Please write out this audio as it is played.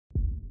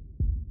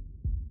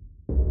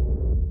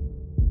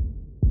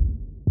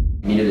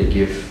needed to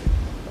give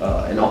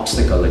an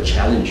obstacle, a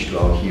challenge to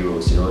our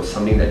heroes, you know,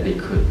 something that they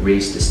could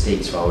raise the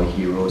stakes for our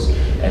heroes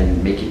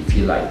and make it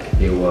feel like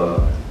they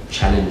were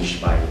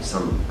challenged by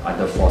some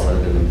other force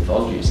other than the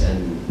mythologies,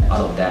 and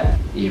out of that,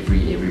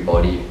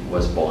 everybody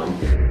was born.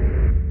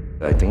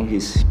 I think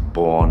he's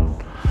born,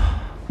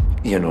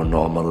 you know,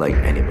 normal like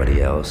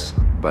anybody else,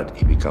 but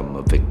he become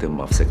a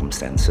victim of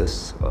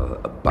circumstances,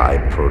 a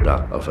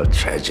byproduct of a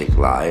tragic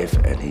life,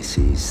 and he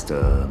sees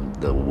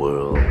the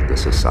world, the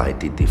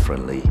society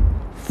differently,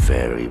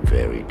 very,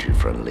 very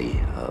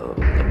differently,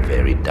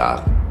 very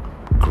dark,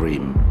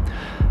 grim.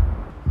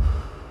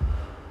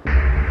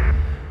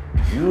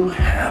 You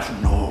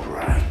have no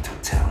right to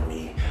tell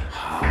me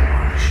how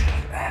I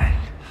should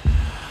act.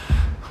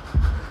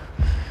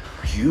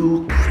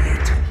 You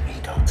created me,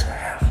 Dr.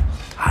 F.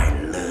 I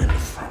learned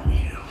from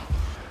you.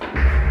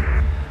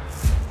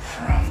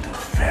 From the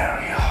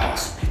very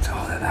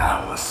hospital that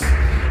I was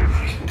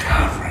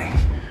recovering.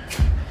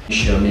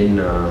 Sherman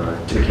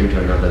took him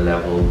to another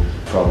level,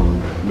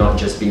 from not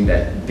just being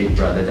that big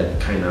brother,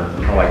 that kind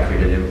of how I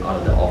created him out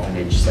of the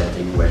orphanage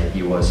setting where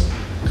he was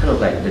kind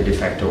of like the de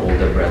facto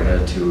older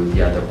brother to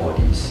the other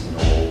bodies, you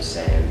know,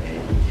 Sam,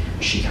 Annie.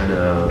 She kind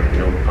of, you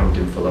know, pumped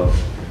him full of,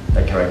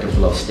 that character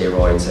full of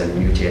steroids and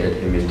mutated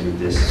him into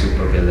this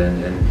super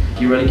villain, and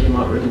he really came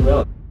out really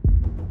well.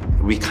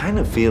 We kind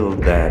of feel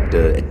that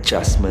the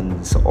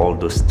adjustments, all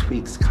those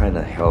tweaks kind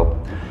of help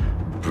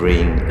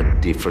bring a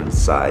different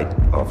side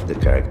of the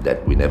character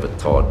that we never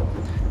thought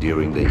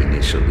during the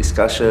initial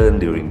discussion,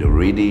 during the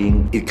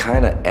reading. It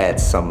kind of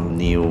adds some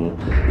new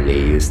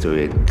layers to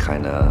it,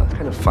 kind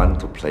of fun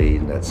to play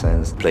in that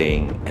sense.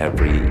 Playing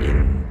Avery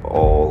in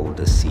all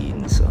the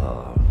scenes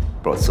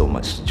brought so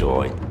much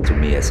joy to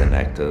me as an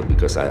actor,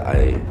 because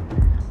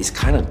it's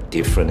kind of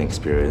different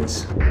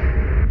experience.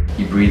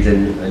 He breathed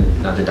in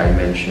another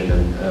dimension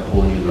and a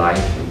whole new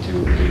life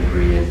into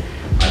Avery, and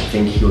I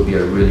think he'll be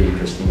a really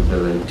interesting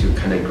villain to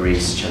kind of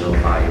grace Channel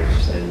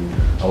 5's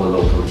and our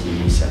local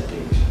TV settings.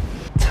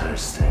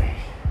 Thursday.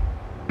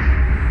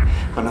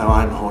 But now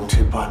I'm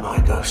haunted by my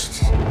ghosts.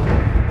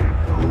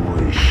 Who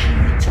is she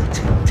to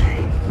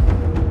temptate?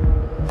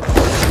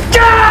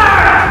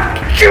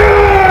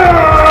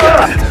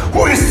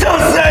 Who is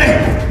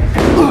Thursday?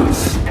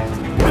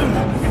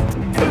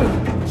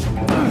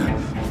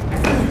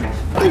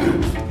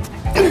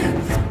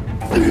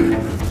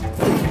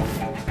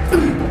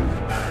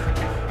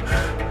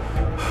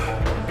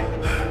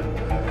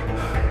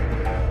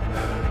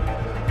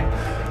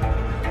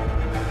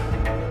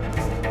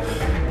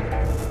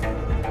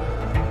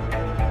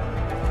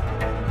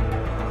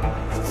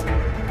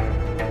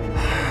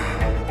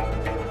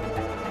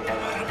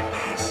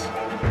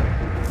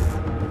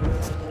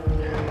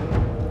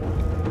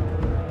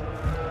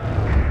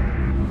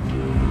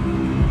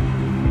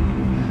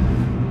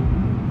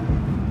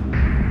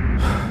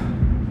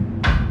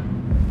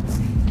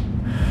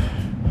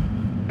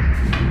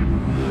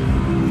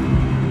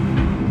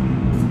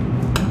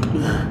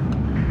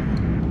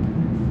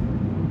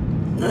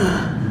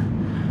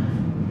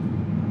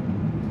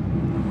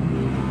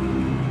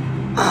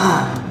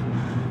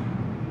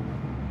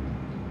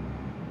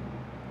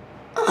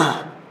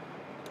 Ah.